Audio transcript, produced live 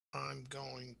I'm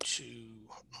going to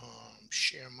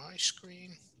share my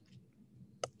screen.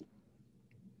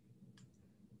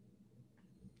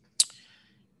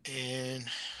 And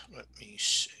let me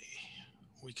see.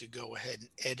 We could go ahead and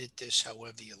edit this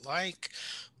however you like.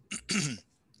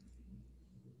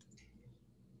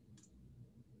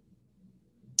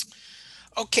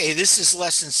 Okay, this is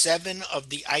lesson 7 of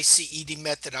the ICED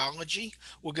methodology.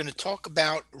 We're going to talk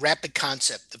about rapid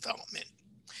concept development.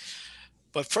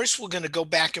 But first, we're going to go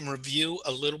back and review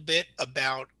a little bit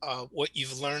about what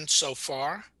you've learned so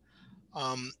far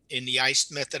in the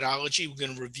ICED methodology. We're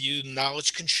going to review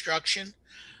knowledge construction.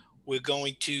 We're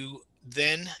going to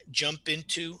then jump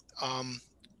into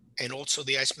and also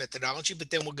the ICE methodology, but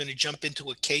then we're going to jump into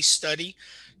a case study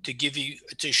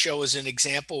to show as an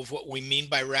example of what we mean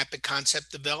by rapid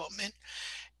concept development.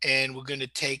 And we're going to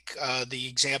take the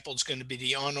example is going to be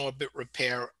the on-orbit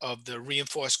repair of the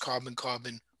reinforced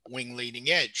carbon-carbon wing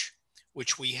leading edge,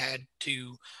 which we had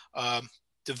to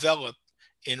develop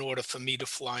in order for me to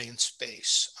fly in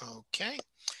space. Okay,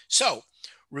 so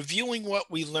reviewing what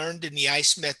we learned in the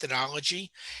ICE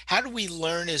methodology, how do we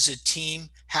learn as a team?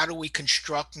 How do we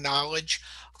construct knowledge?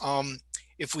 Um,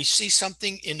 if we see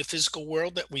something in the physical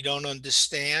world that we don't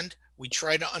understand, we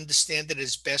try to understand it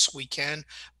as best we can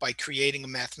by creating a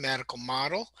mathematical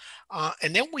model.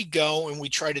 And then we go and we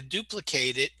try to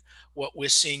duplicate it, what we're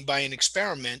seeing by an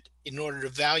experiment, in order to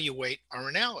evaluate our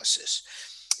analysis.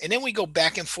 And then we go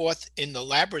back and forth in the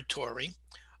laboratory,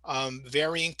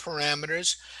 varying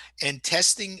parameters and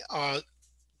testing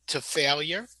to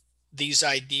failure these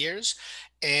ideas.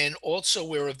 And also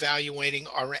we're evaluating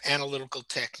our analytical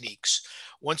techniques.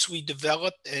 Once we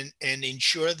develop and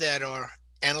ensure that our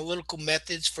analytical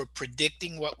methods for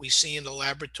predicting what we see in the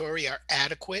laboratory are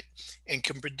adequate and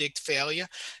can predict failure,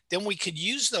 then we could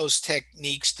use those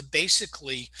techniques to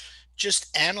basically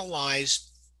just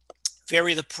analyze,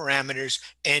 vary the parameters,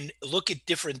 and look at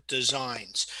different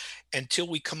designs until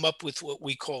we come up with what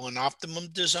we call an optimum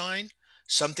design,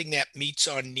 something that meets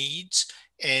our needs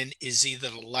and is either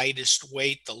the lightest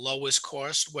weight, the lowest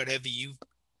cost, whatever you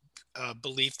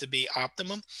believe to be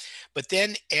optimum. But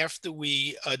then after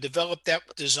we develop that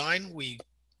design, we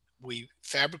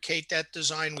fabricate that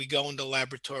design, we go into the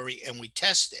laboratory and we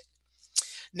test it.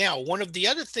 Now, one of the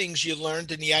other things you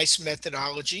learned in the ICE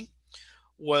methodology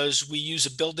was we use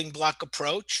a building block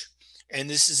approach. And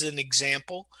this is an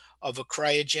example of a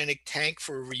cryogenic tank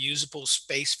for a reusable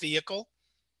space vehicle,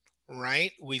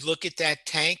 right? We look at that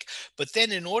tank, but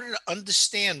then in order to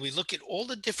understand, we look at all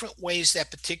the different ways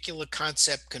that particular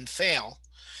concept can fail.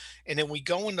 And then we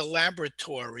go in the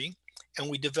laboratory and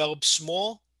we develop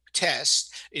small tests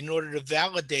in order to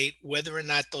validate whether or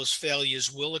not those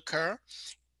failures will occur,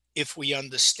 if we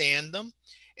understand them,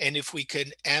 and if we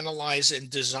can analyze and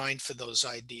design for those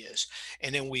ideas.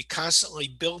 And then we constantly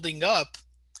building up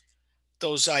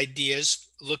those ideas,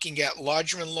 looking at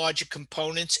larger and larger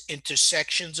components,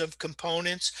 intersections of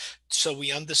components, so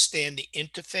we understand the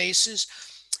interfaces.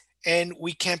 And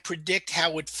we can predict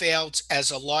how it fails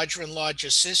as a larger and larger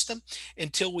system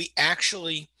until we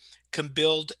actually can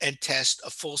build and test a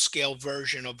full-scale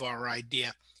version of our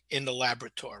idea in the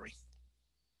laboratory.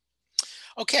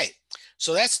 Okay,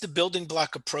 so that's the building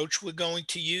block approach we're going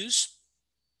to use.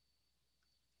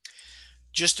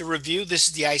 Just to review, this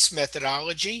is the ICE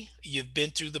methodology. You've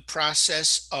been through the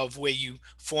process of where you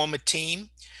form a team,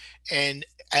 and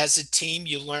as a team,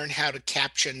 you learn how to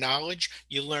capture knowledge.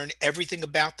 You learn everything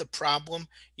about the problem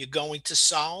you're going to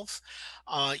solve.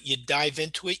 You dive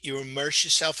into it, you immerse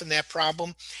yourself in that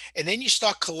problem, and then you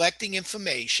start collecting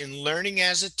information, learning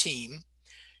as a team.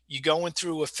 You're going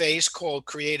through a phase called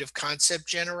creative concept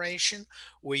generation,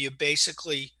 where you're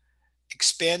basically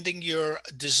expanding your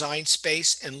design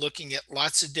space and looking at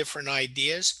lots of different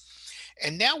ideas.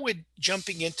 And now we're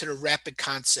jumping into the rapid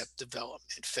concept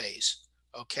development phase,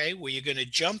 okay, where you're going to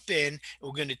jump in and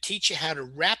we're going to teach you how to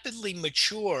rapidly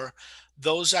mature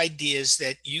those ideas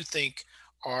that you think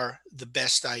are the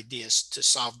best ideas to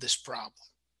solve this problem.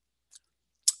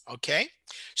 Okay,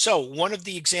 so one of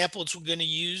the examples we're going to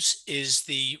use is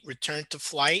the return to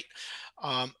flight,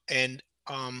 and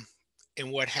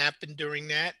what happened during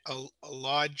that. A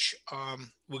large,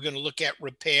 we're going to look at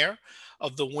repair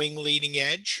of the wing leading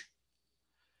edge,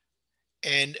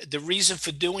 and the reason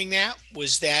for doing that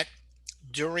was that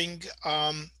during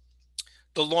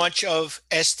the launch of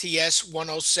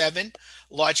STS-107, a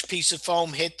large piece of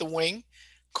foam hit the wing,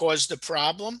 caused a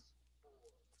problem.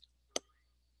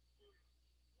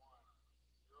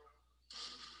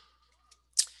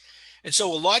 And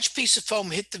so a large piece of foam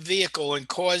hit the vehicle and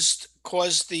caused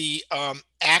the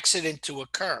accident to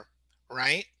occur,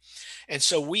 right? And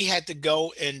so we had to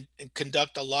go and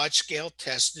conduct a large scale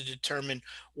test to determine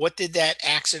what did that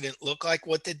accident look like?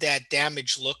 What did that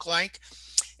damage look like?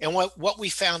 And what we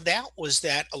found out was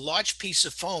that a large piece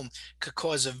of foam could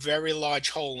cause a very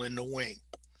large hole in the wing.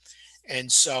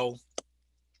 And so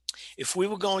if we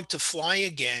were going to fly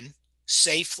again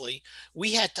safely,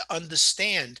 we had to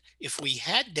understand if we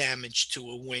had damage to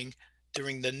a wing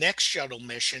during the next shuttle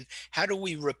mission, how do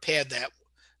we repair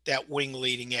that wing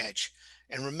leading edge?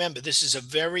 And remember, this is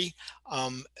a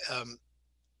um, um,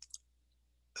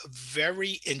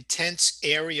 very intense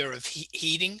area of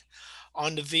heating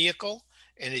on the vehicle,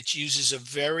 and it uses a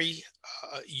very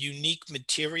unique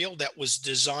material that was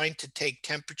designed to take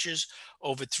temperatures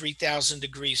over 3,000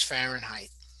 degrees Fahrenheit.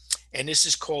 And this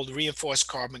is called reinforced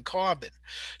carbon carbon.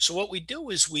 So what we do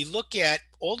is we look at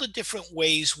all the different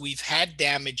ways we've had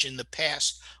damage in the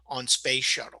past on space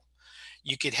shuttle.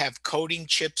 You could have coating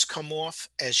chips come off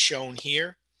as shown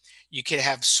here. You could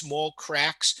have small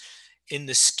cracks in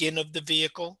the skin of the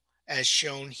vehicle as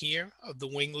shown here of the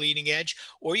wing leading edge,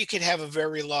 or you could have a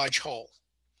very large hole.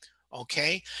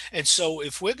 Okay. And so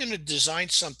if we're going to design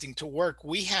something to work,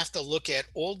 we have to look at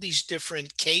all these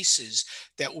different cases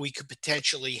that we could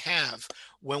potentially have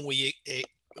when we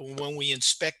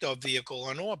inspect our vehicle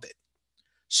on orbit.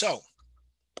 So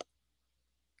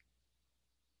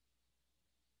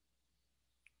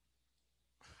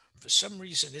for some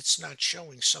reason, it's not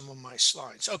showing some of my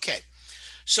slides. Okay.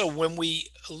 So when we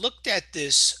looked at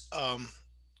this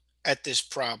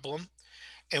problem,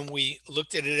 and we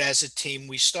looked at it as a team,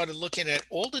 we started looking at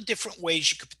all the different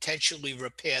ways you could potentially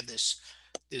repair this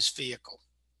vehicle,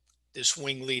 this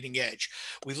wing leading edge.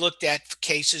 We looked at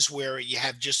cases where you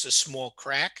have just a small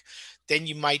crack. Then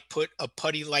you might put a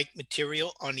putty-like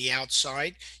material on the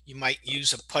outside. You might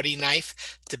use a putty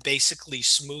knife to basically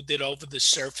smooth it over the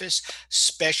surface,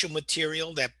 special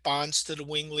material that bonds to the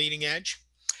wing leading edge.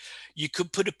 You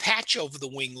could put a patch over the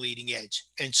wing leading edge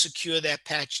and secure that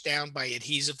patch down by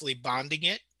adhesively bonding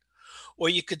it. Or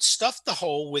you could stuff the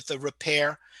hole with a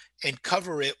repair and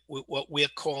cover it with what we're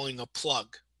calling a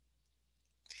plug.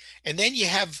 And then you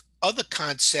have other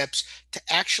concepts to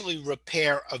actually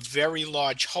repair a very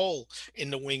large hole in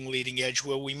the wing leading edge,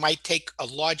 where we might take a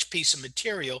large piece of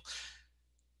material,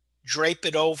 drape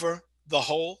it over the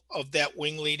hole of that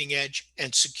wing leading edge,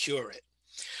 and secure it.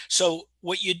 So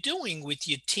what you're doing with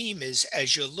your team is,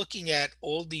 as you're looking at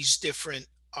all these different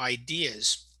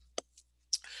ideas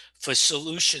for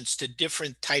solutions to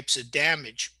different types of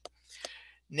damage,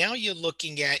 now you're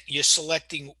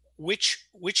selecting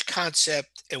which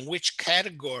concept and which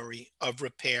category of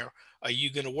repair are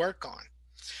you going to work on.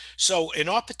 So in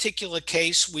our particular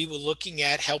case, we were looking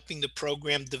at helping the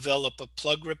program develop a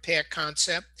plug repair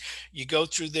concept. You go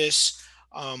through this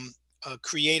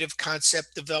creative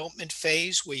concept development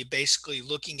phase, where you're basically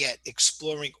looking at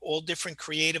exploring all different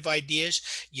creative ideas.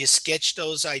 You sketch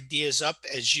those ideas up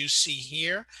as you see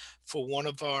here for one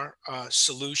of our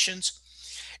solutions.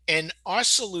 And our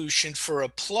solution for a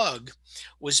plug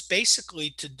was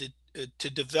basically to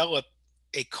develop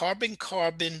a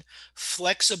carbon-carbon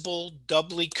flexible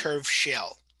doubly curved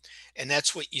shell. And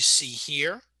that's what you see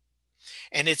here.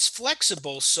 And it's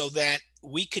flexible so that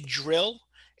we could drill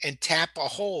and tap a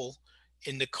hole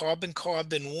in the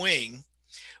carbon-carbon wing.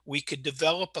 We could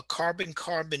develop a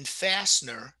carbon-carbon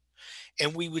fastener,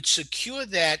 and we would secure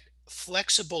that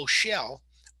flexible shell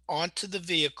onto the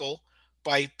vehicle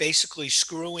by basically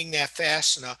screwing that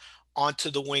fastener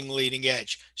onto the wing leading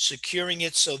edge, securing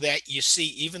it so that you see,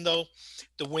 even though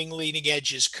the wing leading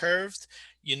edge is curved,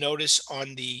 you notice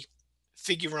on the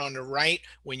figure on the right,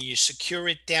 when you secure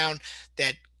it down,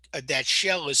 that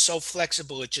shell is so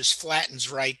flexible it just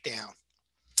flattens right down.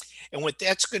 And what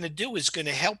that's going to do is going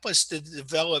to help us to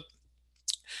develop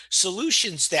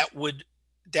solutions that would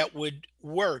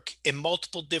work in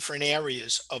multiple different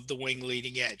areas of the wing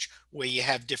leading edge where you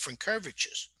have different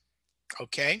curvatures.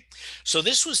 Okay, so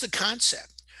this was the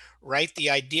concept, right? The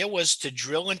idea was to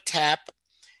drill and tap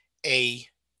a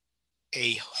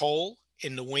hole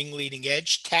in the wing leading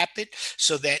edge, tap it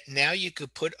so that now you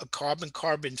could put a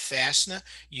carbon-carbon fastener.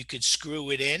 You could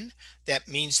screw it in. That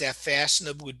means that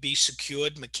fastener would be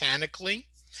secured mechanically.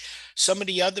 Some of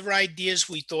the other ideas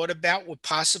we thought about were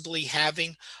possibly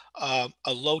having a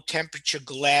low temperature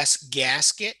glass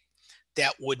gasket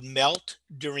that would melt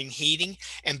during heating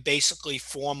and basically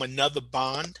form another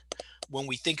bond. When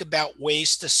we think about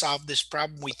ways to solve this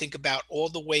problem, we think about all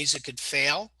the ways it could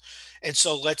fail. And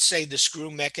so let's say the screw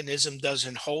mechanism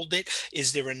doesn't hold it.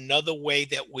 Is there another way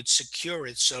that would secure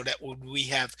it so that we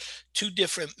have two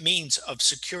different means of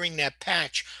securing that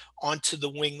patch onto the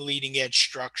wing leading edge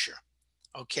structure?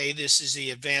 Okay, this is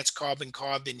the advanced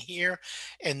carbon-carbon here,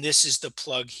 and this is the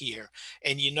plug here.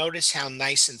 And you notice how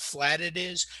nice and flat it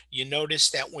is. You notice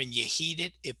that when you heat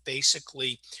it, it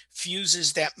basically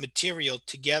fuses that material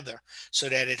together so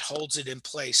that it holds it in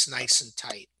place nice and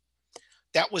tight.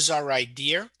 That was our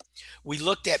idea. We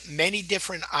looked at many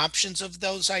different options of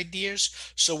those ideas.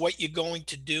 So what you're going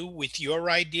to do with your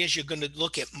ideas, you're going to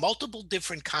look at multiple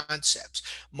different concepts,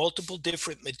 multiple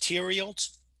different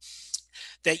materials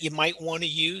that you might want to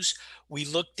use. We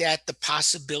looked at the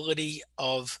possibility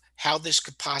of how this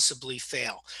could possibly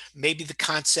fail. Maybe the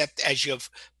concept as you're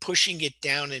pushing it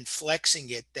down and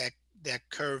flexing it, that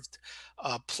curved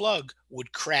plug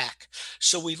would crack.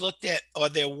 So we looked at, are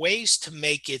there ways to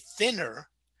make it thinner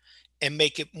and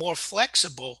make it more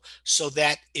flexible so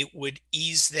that it would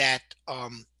ease that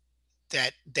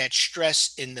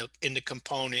stress in the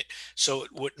component so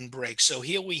it wouldn't break. So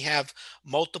here we have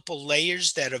multiple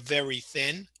layers that are very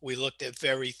thin. We looked at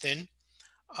very thin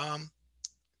um,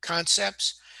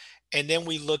 concepts, and then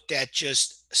we looked at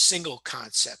just single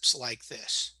concepts like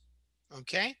this.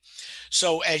 Okay.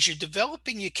 So as you're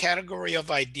developing your category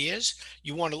of ideas,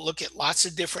 you want to look at lots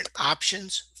of different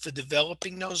options for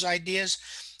developing those ideas.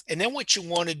 And then what you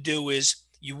want to do is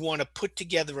you want to put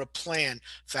together a plan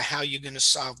for how you're going to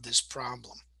solve this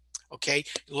problem. Okay.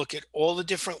 Look at all the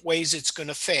different ways it's going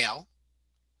to fail,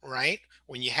 right?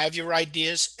 When you have your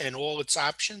ideas and all its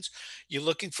options, you're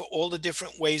looking for all the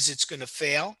different ways it's going to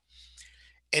fail.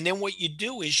 And then what you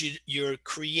do is you're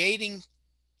creating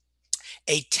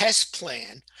a test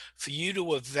plan for you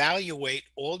to evaluate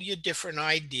all your different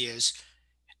ideas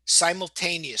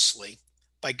simultaneously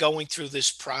by going through this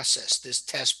process, this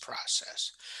test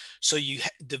process. So you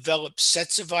develop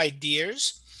sets of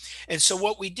ideas. And so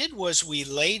what we did was we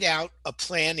laid out a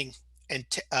planning and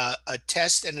a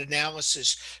test and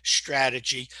analysis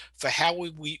strategy for how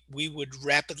we would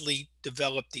rapidly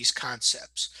develop these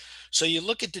concepts. So you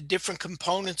look at the different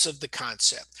components of the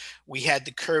concept. We had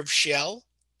the curved shell,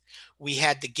 we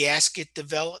had the gasket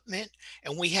development,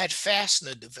 and we had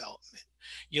fastener development.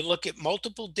 You look at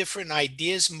multiple different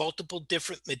ideas, multiple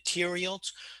different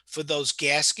materials for those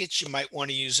gaskets. You might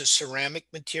want to use a ceramic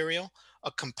material,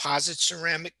 a composite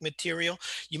ceramic material.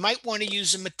 You might want to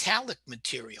use a metallic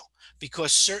material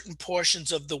because certain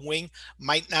portions of the wing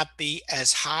might not be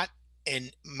as hot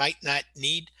and might not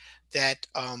need that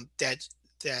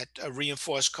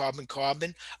reinforced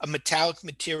carbon-carbon. A metallic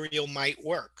material might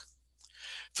work.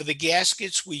 For the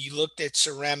gaskets, we looked at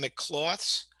ceramic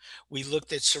cloths. We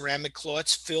looked at ceramic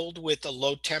cloths filled with a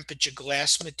low temperature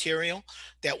glass material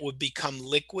that would become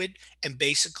liquid and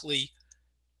basically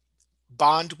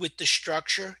bond with the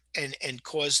structure and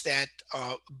cause that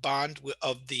bond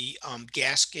of the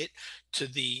gasket to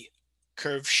the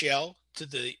curved shell, to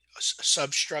the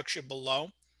substructure below.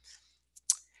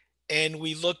 And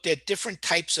we looked at different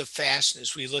types of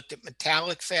fasteners. We looked at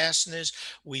metallic fasteners.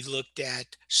 We looked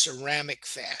at ceramic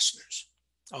fasteners.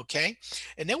 Okay.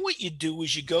 And then what you do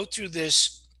is you go through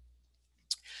this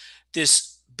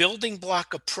building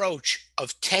block approach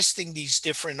of testing these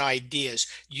different ideas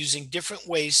using different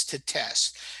ways to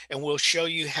test. And we'll show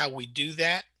you how we do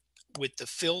that with the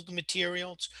filled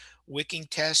materials, wicking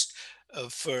test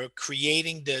for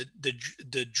creating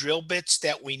the drill bits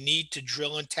that we need to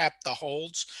drill and tap the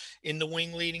holes in the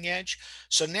wing leading edge.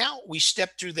 So now we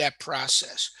step through that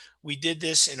process. We did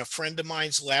this in a friend of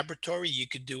mine's laboratory. You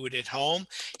could do it at home.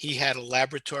 He had a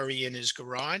laboratory in his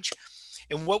garage.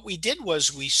 And what we did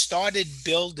was we started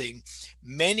building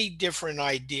many different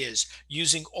ideas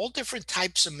using all different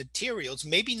types of materials,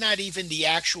 maybe not even the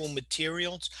actual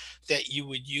materials that you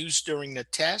would use during the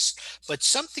test, but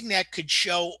something that could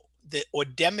show that or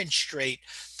demonstrate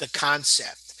the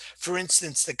concept. For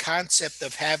instance, the concept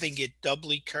of having it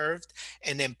doubly curved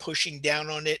and then pushing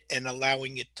down on it and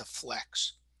allowing it to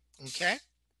flex. Okay.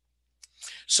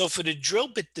 So for the drill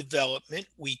bit development,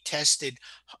 we tested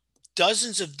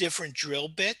dozens of different drill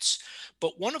bits,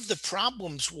 but one of the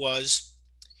problems was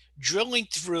drilling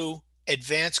through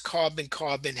advanced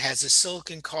carbon-carbon has a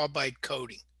silicon carbide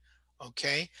coating,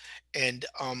 okay? And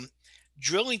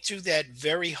drilling through that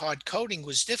very hard coating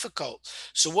was difficult.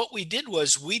 So what we did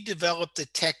was we developed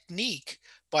a technique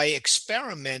by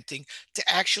experimenting to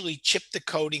actually chip the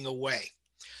coating away.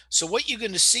 So what you're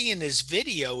going to see in this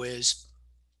video is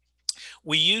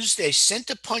we used a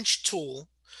center punch tool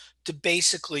to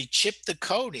basically chip the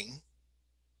coating.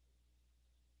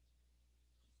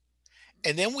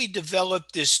 And then we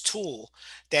developed this tool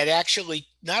that actually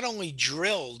not only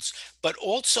drills, but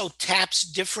also taps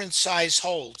different size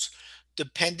holes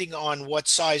depending on what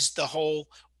size the hole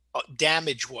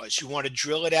damage was. You want to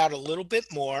drill it out a little bit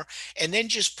more and then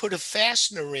just put a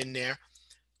fastener in there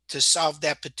to solve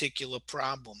that particular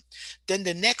problem. Then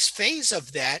the next phase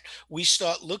of that, we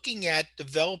start looking at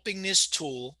developing this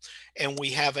tool, and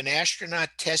we have an astronaut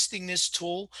testing this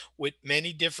tool with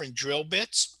many different drill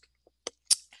bits,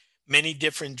 many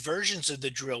different versions of the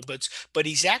drill bits, but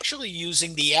he's actually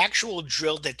using the actual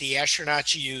drill that the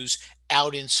astronauts use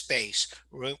out in space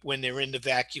when they're in the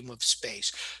vacuum of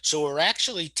space. So we're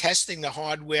actually testing the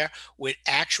hardware with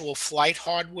actual flight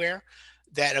hardware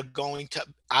that are going to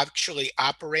actually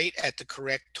operate at the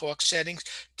correct torque settings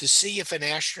to see if an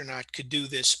astronaut could do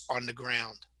this on the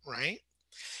ground, right?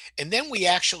 And then we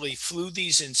actually flew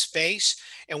these in space,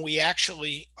 and we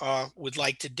actually would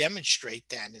like to demonstrate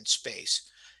that in space.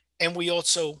 And we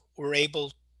also were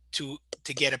able to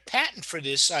get a patent for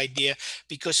this idea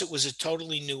because it was a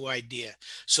totally new idea.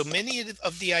 So many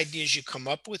of the ideas you come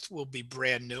up with will be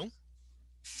brand new.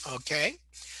 Okay.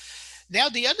 Now,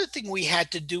 the other thing we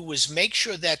had to do was make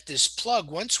sure that this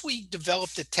plug, once we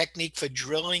developed a technique for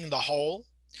drilling the hole,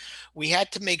 we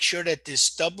had to make sure that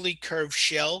this doubly curved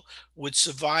shell would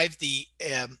survive the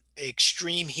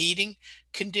extreme heating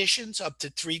conditions up to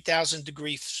 3000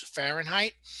 degrees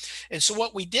Fahrenheit. And so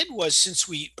what we did was, since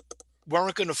we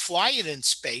weren't going to fly it in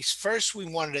space, first we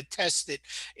wanted to test it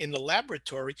in the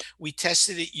laboratory. We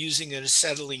tested it using an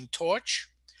acetylene torch,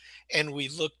 and we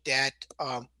looked at,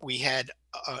 we had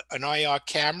an IR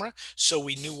camera, so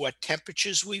we knew what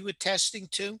temperatures we were testing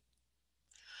to.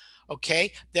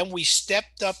 Okay, then we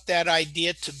stepped up that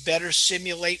idea to better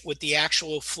simulate what the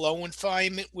actual flow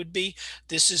environment would be.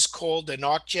 This is called an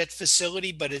arc jet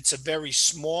facility, but it's a very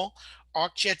small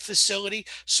arc jet facility,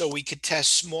 so we could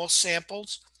test small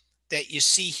samples that you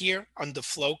see here under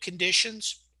flow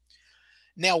conditions.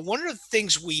 Now, one of the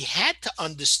things we had to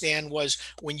understand was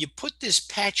when you put this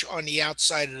patch on the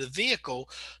outside of the vehicle,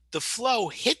 the flow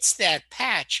hits that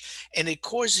patch and it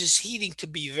causes heating to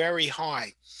be very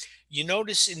high. You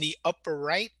notice in the upper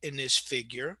right in this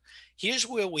figure, here's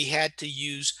where we had to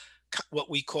use what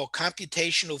we call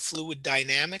computational fluid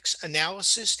dynamics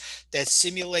analysis that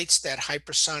simulates that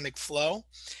hypersonic flow.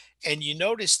 And you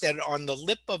notice that on the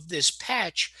lip of this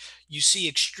patch, you see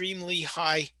extremely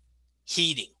high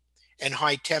heating and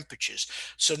high temperatures.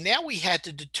 So now we had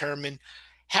to determine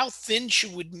how thin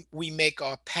should we make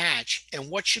our patch and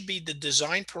what should be the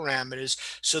design parameters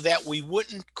so that we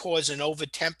wouldn't cause an over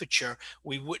temperature,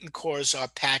 we wouldn't cause our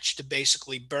patch to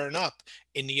basically burn up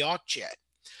in the arc jet.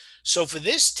 So for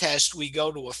this test, we go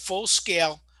to a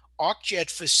full-scale arc jet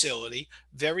facility,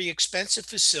 very expensive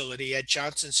facility at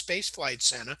Johnson Space Flight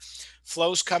Center,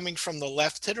 flows coming from the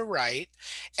left to the right.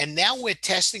 And now we're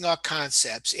testing our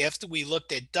concepts. After we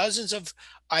looked at dozens of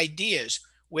ideas,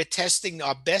 we're testing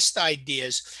our best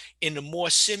ideas in a more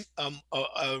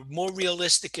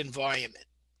realistic environment.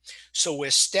 So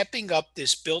we're stepping up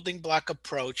this building block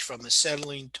approach from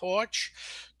acetylene torch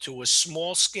to a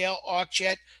small scale arc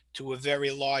jet to a very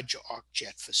large arc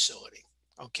jet facility.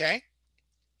 Okay.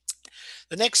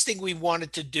 The next thing we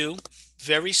wanted to do,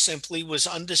 very simply, was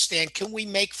understand, can we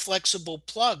make flexible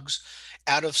plugs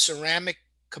out of ceramic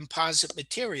composite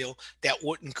material that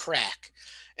wouldn't crack?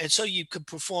 And so you could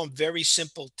perform very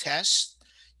simple tests.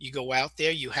 You go out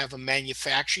there, you have a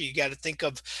manufacturer, you got to think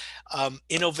of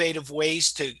innovative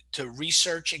ways to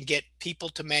research and get people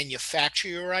to manufacture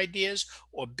your ideas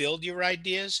or build your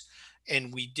ideas.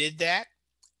 And we did that.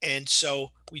 And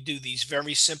so we do these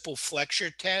very simple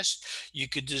flexure tests. You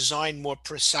could design more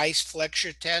precise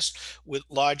flexure tests with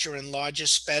larger and larger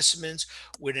specimens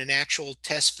with an actual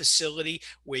test facility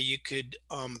where you could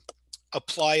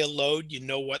apply a load, you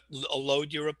know what a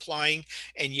load you're applying,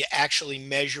 and you're actually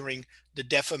measuring the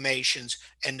deformations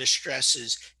and the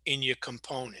stresses in your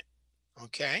component.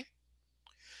 Okay.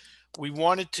 We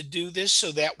wanted to do this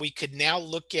so that we could now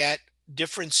look at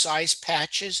different size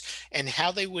patches and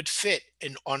how they would fit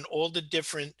in on all the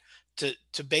different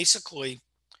to basically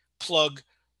plug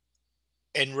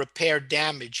and repair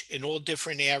damage in all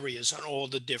different areas on all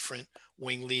the different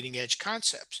wing leading edge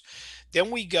concepts.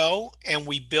 Then we go and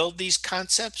we build these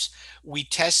concepts. We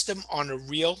test them on a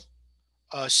real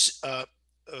a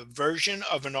version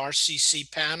of an RCC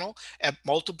panel at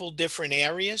multiple different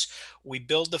areas. We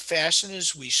build the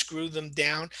fasteners, we screw them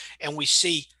down, and we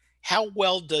see how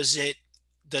well does it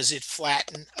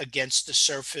flatten against the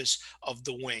surface of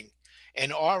the wing.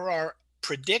 And are our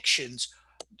predictions,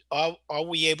 are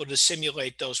we able to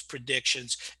simulate those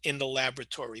predictions in the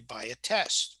laboratory by a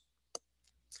test?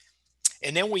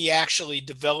 And then we actually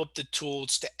develop the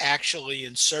tools to actually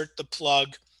insert the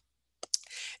plug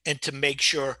and to make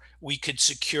sure we could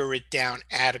secure it down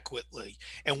adequately.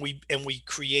 And we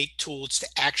create tools to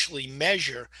actually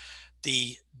measure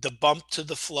the bump to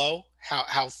the flow,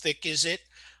 how thick is it,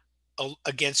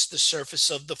 against the surface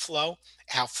of the flow?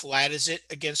 How flat is it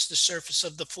against the surface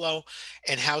of the flow?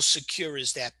 And how secure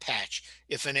is that patch?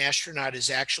 If an astronaut is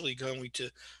actually going to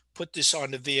put this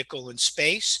on the vehicle in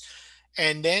space.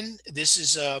 And then this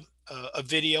is a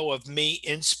video of me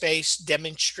in space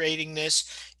demonstrating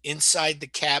this inside the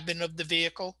cabin of the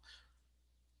vehicle.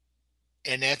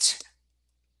 And that's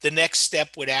the next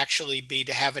step would actually be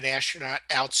to have an astronaut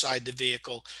outside the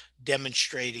vehicle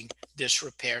demonstrating this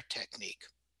repair technique.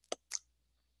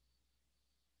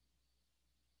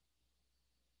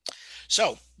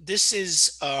 So this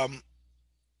is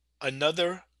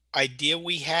another idea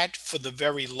we had for the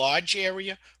very large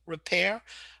area repair.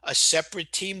 A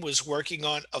separate team was working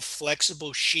on a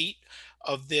flexible sheet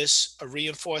of this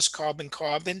reinforced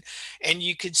carbon-carbon. And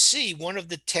you could see one of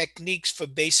the techniques for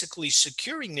basically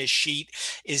securing this sheet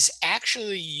is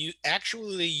actually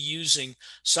using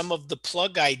some of the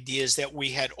plug ideas that we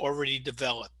had already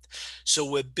developed. So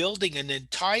we're building an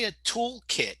entire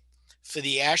toolkit for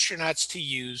the astronauts to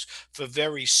use for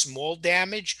very small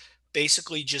damage,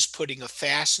 basically just putting a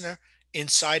fastener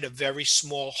inside a very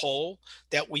small hole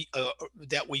that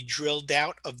we drilled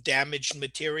out of damaged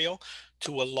material,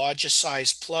 to a larger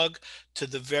size plug, to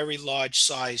the very large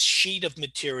size sheet of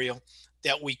material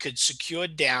that we could secure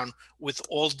down with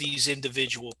all these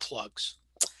individual plugs.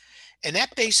 And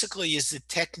that basically is the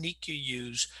technique you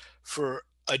use for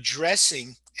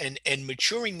addressing and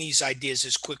maturing these ideas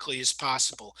as quickly as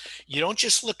possible. You don't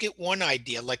just look at one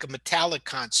idea like a metallic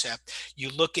concept. You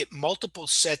look at multiple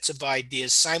sets of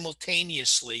ideas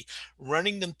simultaneously,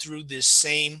 running them through this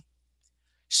same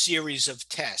series of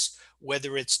tests,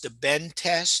 whether it's the bend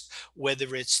test,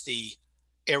 whether it's the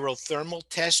aerothermal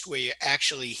test where you're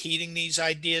actually heating these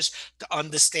ideas to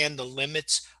understand the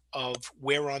limits of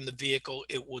where on the vehicle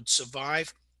it would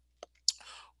survive,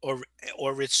 or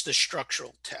it's the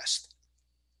structural test.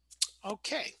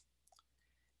 Okay.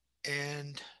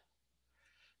 And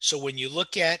so when you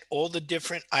look at all the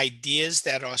different ideas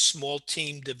that our small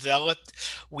team developed,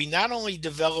 we not only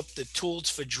developed the tools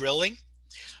for drilling,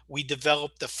 we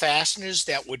developed the fasteners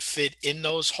that would fit in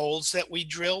those holes that we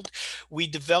drilled. We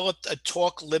developed a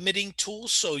torque limiting tool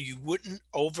so you wouldn't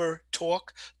over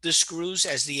torque the screws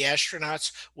as the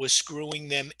astronauts were screwing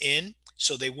them in,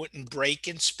 so they wouldn't break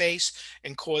in space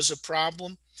and cause a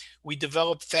problem. We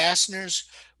developed fasteners.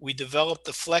 We developed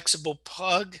the flexible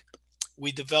plug.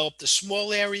 We developed the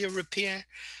small area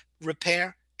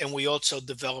repair, and we also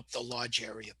developed a large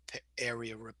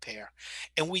area repair.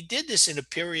 And we did this in a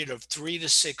period of 3 to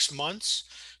 6 months.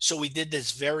 So we did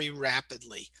this very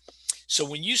rapidly. So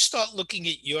when you start looking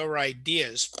at your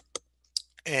ideas,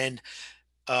 and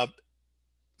uh,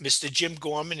 Mr. Jim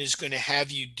Gorman is going to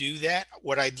have you do that,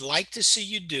 what I'd like to see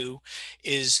you do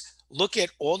is look at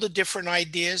all the different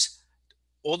ideas,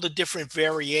 all the different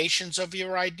variations of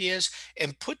your ideas,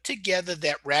 and put together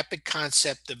that rapid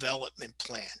concept development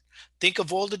plan. Think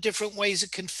of all the different ways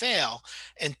it can fail,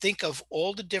 and think of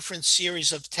all the different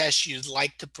series of tests you'd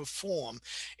like to perform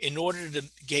in order to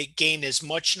gain as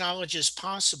much knowledge as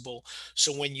possible.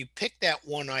 So when you pick that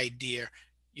one idea,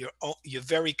 you're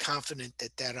very confident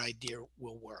that that idea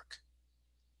will work.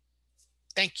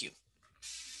 Thank you.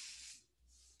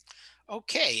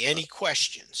 Okay, any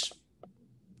questions?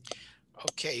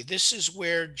 Okay, this is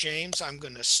where, James, I'm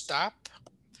going to stop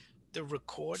the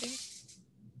recording.